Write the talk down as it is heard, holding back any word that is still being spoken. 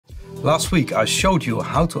Last week I showed you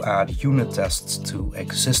how to add unit tests to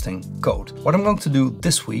existing code. What I'm going to do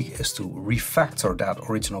this week is to refactor that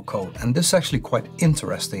original code. And this is actually quite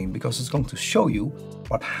interesting because it's going to show you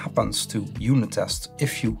what happens to unit tests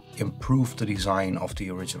if you improve the design of the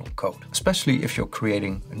original code. Especially if you're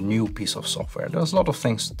creating a new piece of software. There's a lot of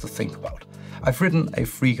things to think about. I've written a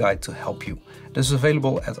free guide to help you. This is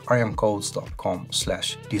available at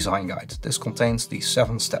ArjanCodes.com/design guide. This contains the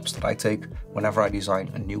 7 steps that I take whenever I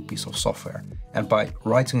design a new piece of software. And by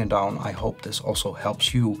writing it down, I hope this also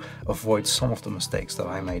helps you avoid some of the mistakes that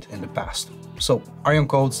I made in the past. So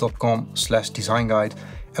ArjanCodes.com/design guide,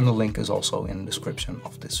 and the link is also in the description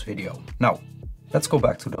of this video. Now, let's go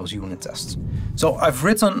back to those unit tests. So I've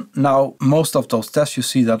written now most of those tests. You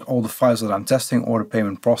see that all the files that I'm testing or the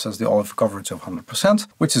payment process, they all have coverage of 100%,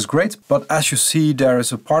 which is great. But as you see, there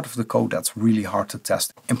is a part of the code that's really hard to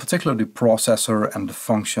test. In particular, the processor and the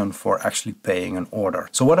function for actually paying an order.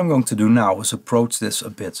 So what I'm going to do now is approach this a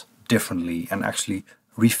bit differently and actually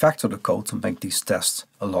refactor the code to make these tests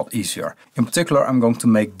a lot easier. In particular, I'm going to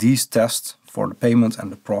make these tests for the payment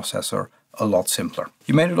and the processor a lot simpler.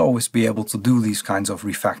 You may not always be able to do these kinds of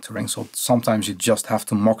refactoring, so sometimes you just have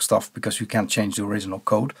to mock stuff because you can't change the original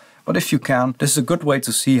code. But if you can, this is a good way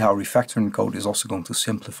to see how refactoring code is also going to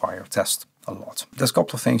simplify your test a lot. There's a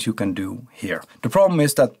couple of things you can do here. The problem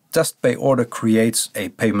is that test pay order creates a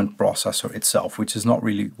payment processor itself, which is not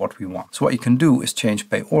really what we want. So what you can do is change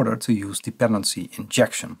pay order to use dependency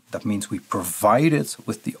injection. That means we provide it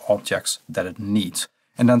with the objects that it needs.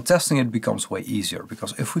 And then testing it becomes way easier,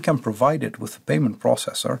 because if we can provide it with the payment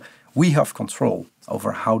processor, we have control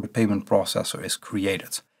over how the payment processor is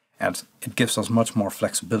created. And it gives us much more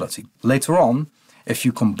flexibility. Later on, if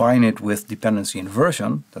you combine it with dependency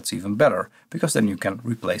inversion, that's even better, because then you can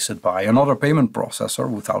replace it by another payment processor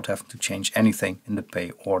without having to change anything in the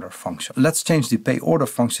pay order function. Let's change the pay order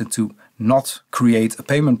function to not create a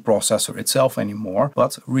payment processor itself anymore,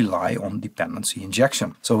 but rely on dependency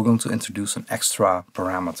injection. So we're going to introduce an extra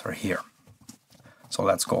parameter here. So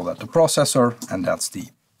let's call that the processor, and that's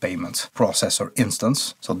the payment processor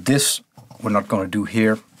instance. So this we're not going to do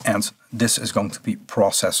here, and this is going to be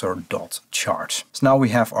processor.charge. So now we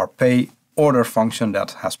have our pay order function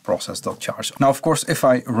that has process.charge. Now, of course, if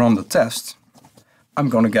I run the test, I'm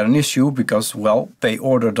going to get an issue because, well, pay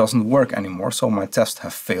order doesn't work anymore. So my tests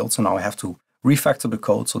have failed. So now I have to refactor the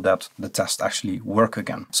code so that the tests actually work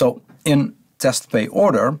again. So in test pay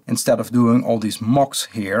order, instead of doing all these mocks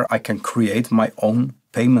here, I can create my own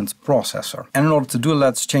payment processor. And in order to do it,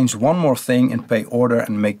 let's change one more thing in pay order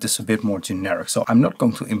and make this a bit more generic. So I'm not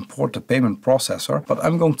going to import the payment processor, but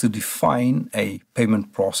I'm going to define a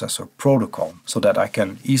payment processor protocol so that I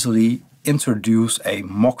can easily introduce a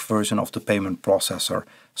mock version of the payment processor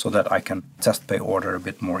so that I can test pay order a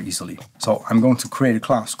bit more easily. So I'm going to create a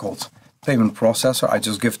class called payment processor. I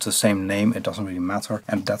just give it the same name, it doesn't really matter,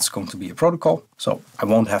 and that's going to be a protocol. So I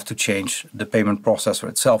won't have to change the payment processor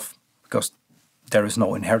itself because there is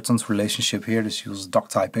no inheritance relationship here. This uses doc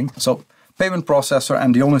typing. So payment processor,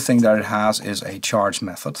 and the only thing that it has is a charge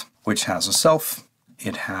method, which has a self.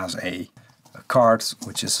 It has a card,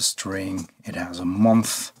 which is a string. It has a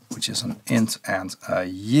month, which is an int, and a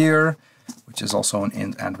year, which is also an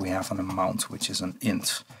int, and we have an amount, which is an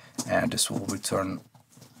int. And this will return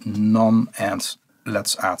none, and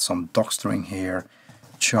let's add some docstring here.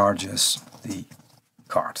 Charges the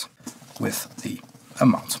card with the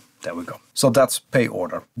amount. There we go. So that's pay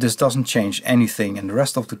order. This doesn't change anything in the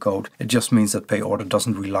rest of the code. It just means that pay order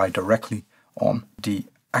doesn't rely directly on the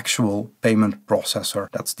actual payment processor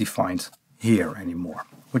that's defined here anymore,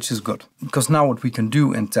 which is good. Because now what we can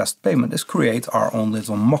do in test payment is create our own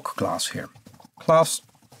little mock class here. Class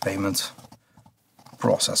payment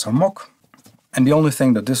processor mock. And the only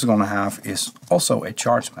thing that this is going to have is also a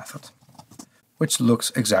charge method, which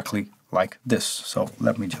looks exactly like this. So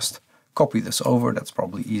let me just copy this over, that's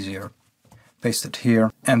probably easier. Paste it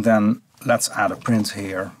here, and then let's add a print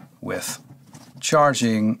here with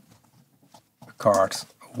charging a card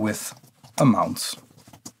with amount,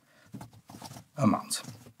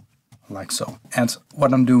 like so. And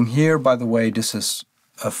what I'm doing here, by the way, this is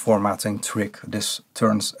a formatting trick. This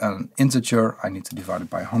turns an integer. I need to divide it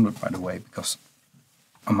by 100, by the way, because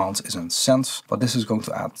amount is in cents, but this is going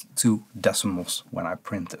to add 2 decimals when I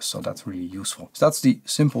print this, so that's really useful. So that's the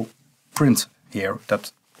simple print here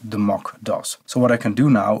that the mock does. So what I can do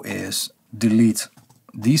now is delete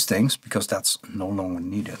these things because that's no longer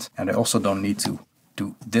needed. And I also don't need to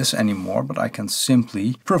do this anymore, but I can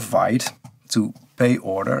simply provide to pay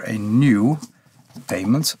order a new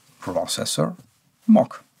payment processor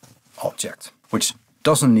mock object, which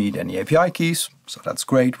doesn't need any API keys, so that's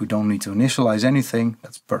great. We don't need to initialize anything.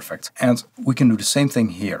 That's perfect. And we can do the same thing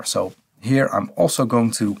here. So here I'm also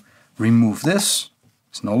going to remove this.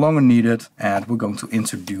 It's no longer needed. And we're going to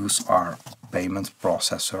introduce our payment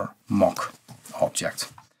processor mock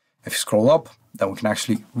object. If you scroll up, then we can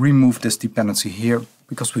actually remove this dependency here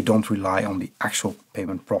because we don't rely on the actual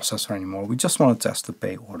payment processor anymore. We just want to test the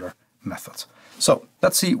pay order method. So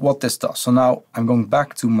let's see what this does. So now I'm going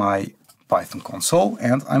back to my Python console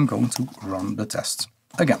and I'm going to run the test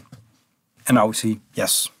again. And now we see,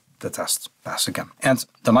 yes, the test passed again. And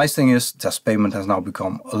the nice thing is test payment has now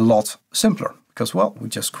become a lot simpler because, well, we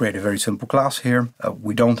just create a very simple class here.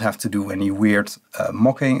 We don't have to do any weird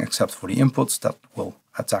mocking except for the inputs that we'll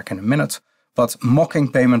attack in a minute. But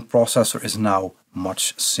mocking payment processor is now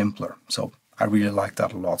much simpler. So I really like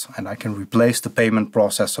that a lot. And I can replace the payment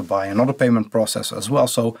processor by another payment processor as well.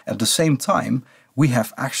 So at the same time, we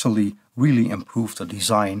have actually really improved the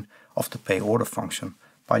design of the pay order function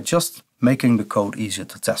by just making the code easier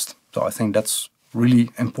to test. So I think that's really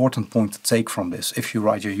important point to take from this. If you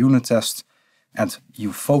write your unit test and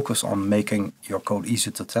you focus on making your code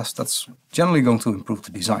easier to test, that's generally going to improve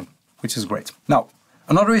the design, which is great. Now,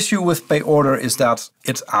 another issue with pay order is that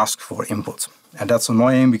it asks for input. And that's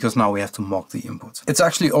annoying because now we have to mock the input. It's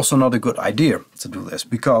actually also not a good idea to do this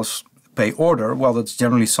because pay order, well, that's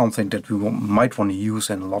generally something that we might want to use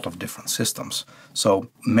in a lot of different systems. So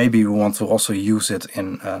maybe we want to also use it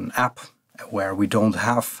in an app where we don't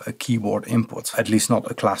have a keyboard input, at least not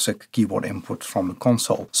a classic keyboard input from the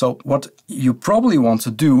console. So what you probably want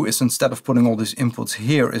to do is, instead of putting all these inputs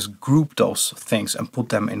here, is group those things and put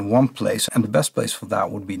them in one place. And the best place for that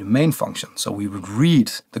would be the main function. So we would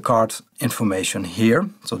read the card information here.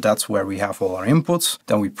 So that's where we have all our inputs.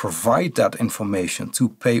 Then we provide that information to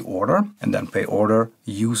pay order, and then pay order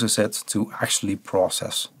uses it to actually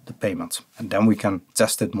process the payment. And then we can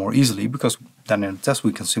test it more easily because then in the test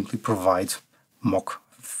we can simply provide mock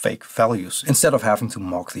fake values instead of having to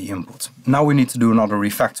mock the input. Now we need to do another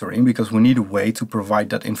refactoring because we need a way to provide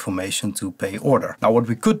that information to pay order. Now what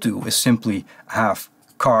we could do is simply have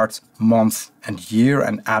card, month and year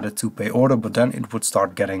and add it to pay order, but then it would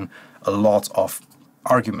start getting a lot of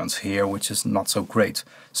arguments here, which is not so great.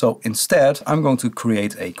 So instead I'm going to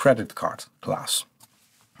create a credit card class.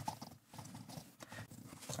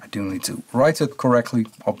 I do need to write it correctly,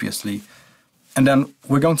 obviously. And then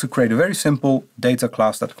we're going to create a very simple data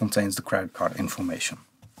class that contains the credit card information.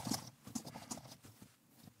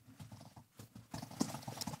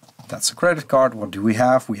 That's a credit card. What do we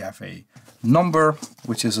have? We have a number,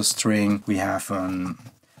 which is a string. We have an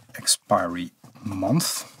expiry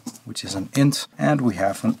month, which is an int. And we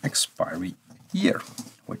have an expiry year,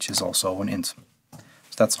 which is also an int.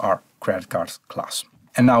 So that's our credit card class.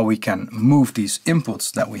 And now we can move these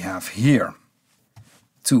inputs that we have here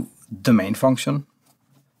to the main function.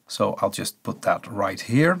 So I'll just put that right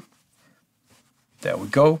here. There we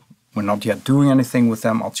go. We're not yet doing anything with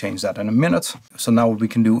them. I'll change that in a minute. So now what we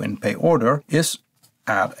can do in pay order is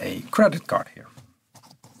add a credit card here.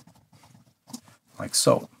 Like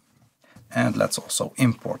so. And let's also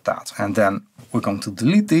import that. And then we're going to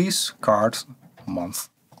delete these: card, month,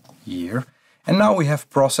 year. And now we have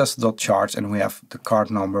process.charge and we have the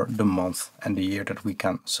card number, the month and the year that we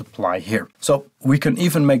can supply here. So we can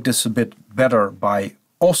even make this a bit better by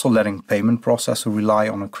also letting payment processor rely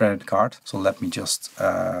on a credit card. So let me just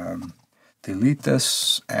delete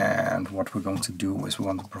this. And what we're going to do is we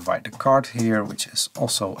want to provide the card here, which is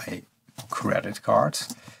also a credit card,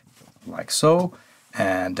 like so.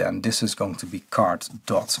 And then this is going to be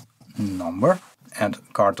card.number. And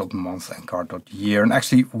card.month and card.year. And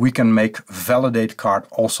actually we can make validate card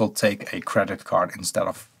also take a credit card instead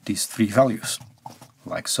of these three values,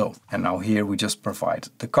 like so. And now here we just provide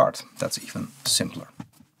the card. That's even simpler.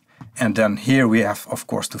 And then here we have, of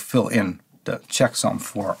course, to fill in the checksum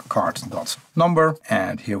for card.number.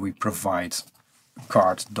 And here we provide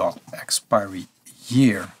card.expiry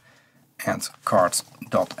year and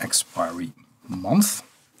card.expiry month,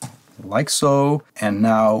 like so. And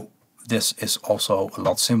now this is also a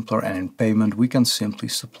lot simpler, and in payment we can simply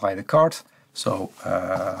supply the card. So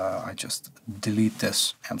I just delete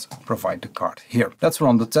this and provide the card here. Let's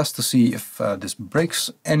run the test to see if this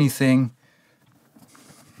breaks anything.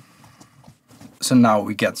 So now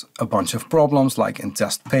we get a bunch of problems like in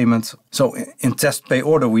test payment. So in test pay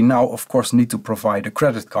order we now of course need to provide a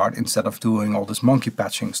credit card instead of doing all this monkey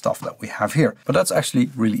patching stuff that we have here. But that's actually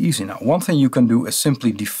really easy now. One thing you can do is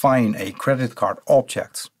simply define a credit card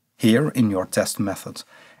object here in your test method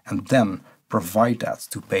and then provide that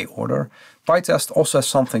to pay order, PyTest also has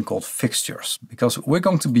something called fixtures, because we're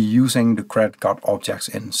going to be using the credit card objects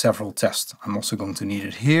in several tests. I'm also going to need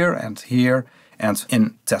it here, and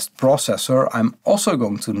in test processor, I'm also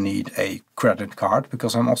going to need a credit card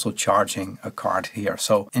because I'm also charging a card here.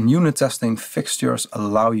 So in unit testing, fixtures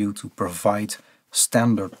allow you to provide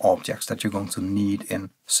standard objects that you're going to need in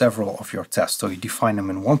several of your tests. So you define them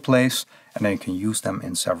in one place and then you can use them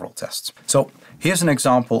in several tests. So here's an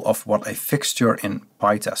example of what a fixture in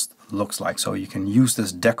PyTest looks like. So you can use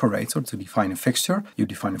this decorator to define a fixture. You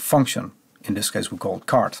define a function. In this case, we call it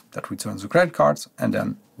card, that returns a credit card, and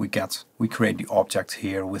then we create the object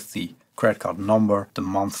here with the credit card number, the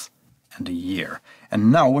month, and the year.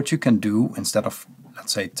 And now what you can do, instead of,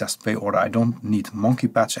 let's say, test pay order, I don't need monkey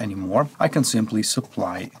patch anymore. I can simply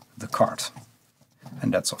supply the card,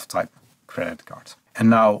 and that's of type credit card. And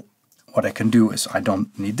now what I can do is I don't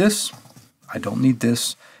need this, I don't need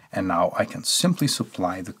this, and now I can simply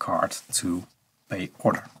supply the card to pay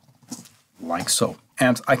order, like so.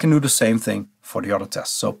 And I can do the same thing for the other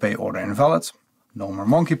tests. So pay order invalid, no more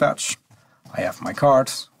monkey patch. I have my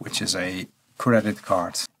card, which is a credit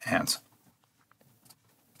card, and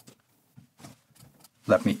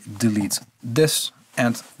let me delete this,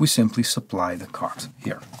 and we simply supply the card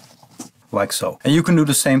here, like so. And you can do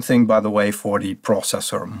the same thing, by the way, for the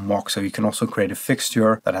processor mock. So you can also create a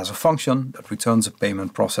fixture that has a function that returns a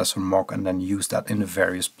payment processor mock and then use that in the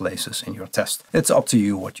various places in your test. It's up to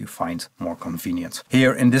you what you find more convenient.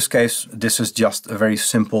 Here, in this case, this is just a very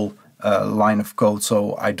simple line of code,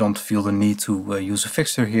 so I don't feel the need to use a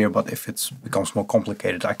fixture here, but if it becomes more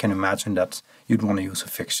complicated, I can imagine that you'd want to use a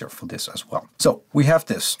fixture for this as well. So we have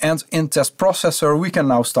this, and in test processor we can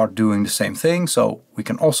now start doing the same thing. So we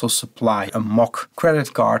can also supply a mock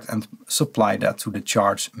credit card and supply that to the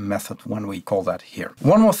charge method when we call that here.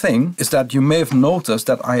 One more thing is that you may have noticed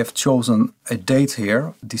that I have chosen a date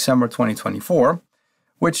here, December 2024,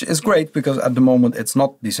 which is great because at the moment it's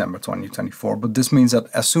not December 2024, but this means that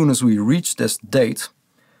as soon as we reach this date,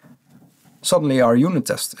 suddenly our unit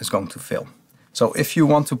test is going to fail. So if you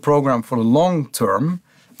want to program for the long term,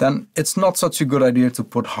 then it's not such a good idea to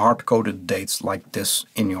put hard-coded dates like this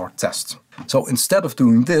in your test. So instead of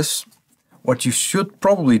doing this, what you should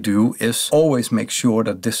probably do is always make sure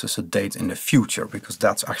that this is a date in the future, because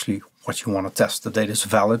that's actually what you want to test. The date is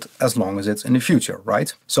valid as long as it's in the future,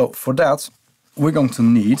 right? So for that, we're going to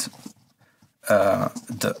need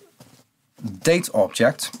the date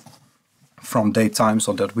object from datetime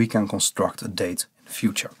so that we can construct a date in the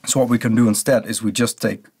future. So what we can do instead is we just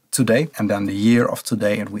take today and then the year of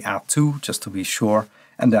today and we add 2 just to be sure,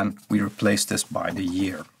 and then we replace this by the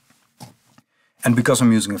year. And because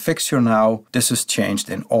I'm using a fixture now, this is changed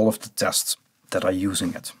in all of the tests that are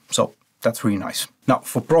using it. So that's really nice. Now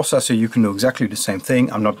for processor you can do exactly the same thing.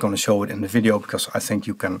 I'm not going to show it in the video because I think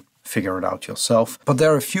you can figure it out yourself. But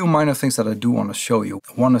there are a few minor things that I do want to show you.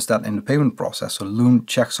 One is that in the payment processor, loon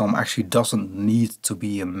checksum actually doesn't need to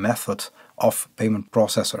be a method of payment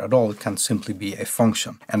processor at all. It can simply be a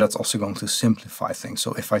function. And that's also going to simplify things.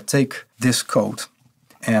 So if I take this code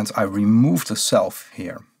and I remove the self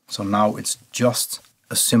here, so now it's just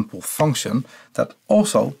a simple function that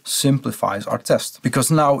also simplifies our test.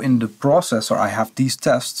 Because now in the processor I have these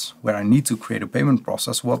tests where I need to create a payment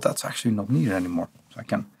process. Well, that's actually not needed anymore. So I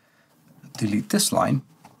can delete this line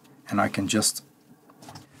and I can just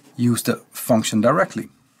use the function directly.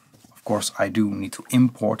 Of course, I do need to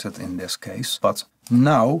import it in this case, but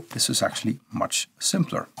now this is actually much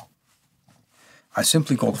simpler. I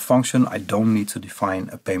simply call the function. I don't need to define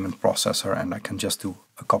a payment processor and I can just do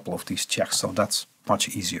a couple of these checks. So that's much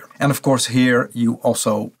easier. And of course here you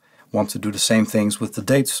also want to do the same things with the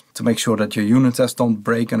dates to make sure that your unit tests don't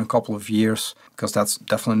break in a couple of years, because that's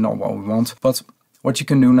definitely not what we want. But what you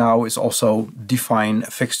can do now is also define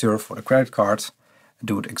a fixture for the credit card,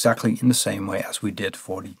 do it exactly in the same way as we did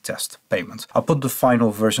for the test payment. I'll put the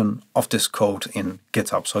final version of this code in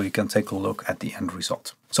GitHub so you can take a look at the end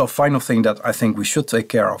result. So final thing that I think we should take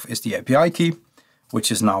care of is the API key,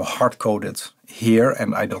 which is now hard-coded here,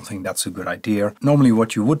 and I don't think that's a good idea. Normally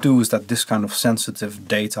what you would do is that this kind of sensitive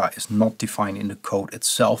data is not defined in the code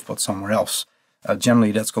itself, but somewhere else.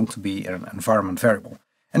 Generally that's going to be an environment variable.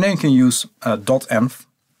 And then you can use .env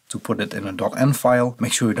to put it in a .env file.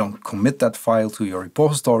 Make sure you don't commit that file to your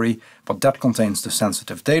repository, but that contains the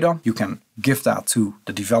sensitive data. You can give that to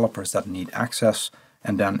the developers that need access,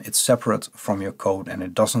 and then it's separate from your code and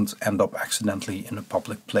it doesn't end up accidentally in a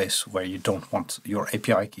public place where you don't want your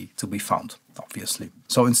API key to be found, obviously.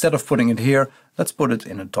 So instead of putting it here, let's put it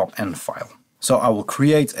in a .env file. So I will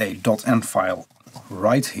create a .env file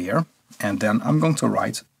right here, and then I'm going to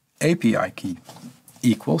write API key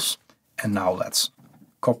equals, And now let's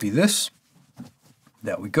copy this.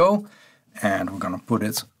 There we go. And we're going to put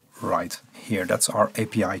it right here. That's our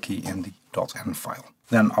API key in the .env file.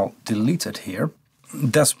 Then I'll delete it here.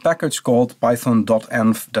 There's a package called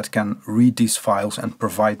python.env that can read these files and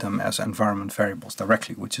provide them as environment variables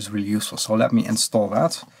directly, which is really useful. So let me install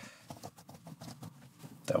that.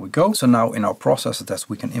 There we go. So now in our processor test,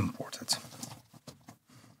 we can import it.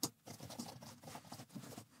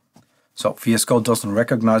 So VS Code doesn't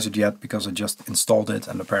recognize it yet because I just installed it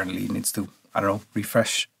and apparently it needs to, I don't know,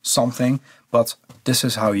 refresh something. But this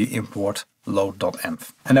is how you import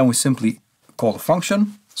load.env. And then we simply call the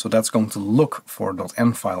function. So that's going to look for a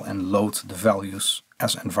 .env file and load the values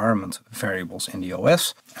as environment variables in the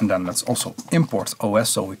OS. And then let's also import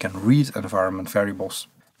OS so we can read environment variables.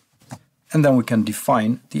 And then we can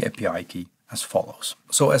define the API key as follows.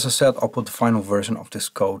 So as I said, I'll put the final version of this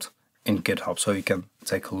code in GitHub so you can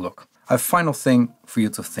take a look. I have a final thing for you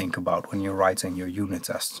to think about when you're writing your unit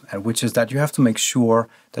tests, which is that you have to make sure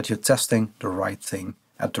that you're testing the right thing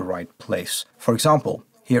at the right place. For example,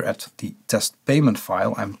 here at the test payment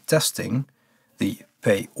file, I'm testing the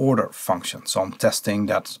pay order function. So I'm testing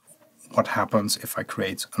that what happens if I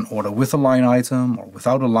create an order with a line item or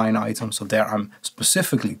without a line item. So there I'm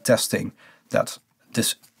specifically testing that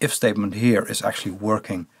this if statement here is actually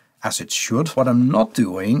working as it should. What I'm not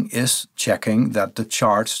doing is checking that the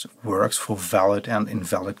charge works for valid and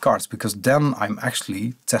invalid cards, because then I'm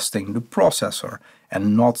actually testing the processor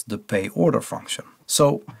and not the pay order function.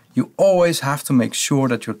 So you always have to make sure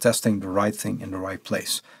that you're testing the right thing in the right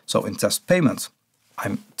place. So in test payment,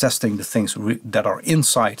 I'm testing the things that are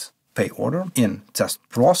inside pay order. In test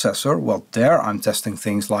processor, well, there I'm testing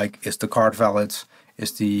things like, is the card valid?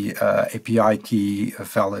 Is the API key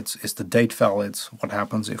valid? Is the date valid? What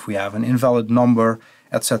happens if we have an invalid number,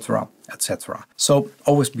 etc., etc. So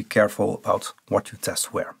always be careful about what you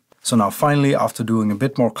test where. So now finally, after doing a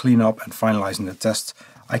bit more cleanup and finalizing the test,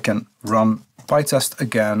 I can run PyTest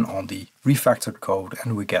again on the refactored code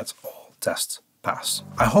and we get all tests pass.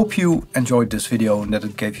 I hope you enjoyed this video and that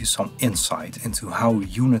it gave you some insight into how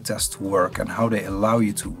unit tests work and how they allow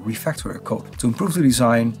you to refactor your code to improve the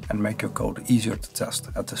design and make your code easier to test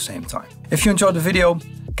at the same time. If you enjoyed the video,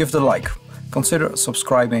 give it a like. Consider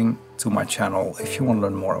subscribing to my channel if you want to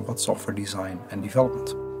learn more about software design and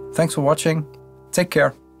development. Thanks for watching, take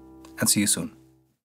care, and see you soon.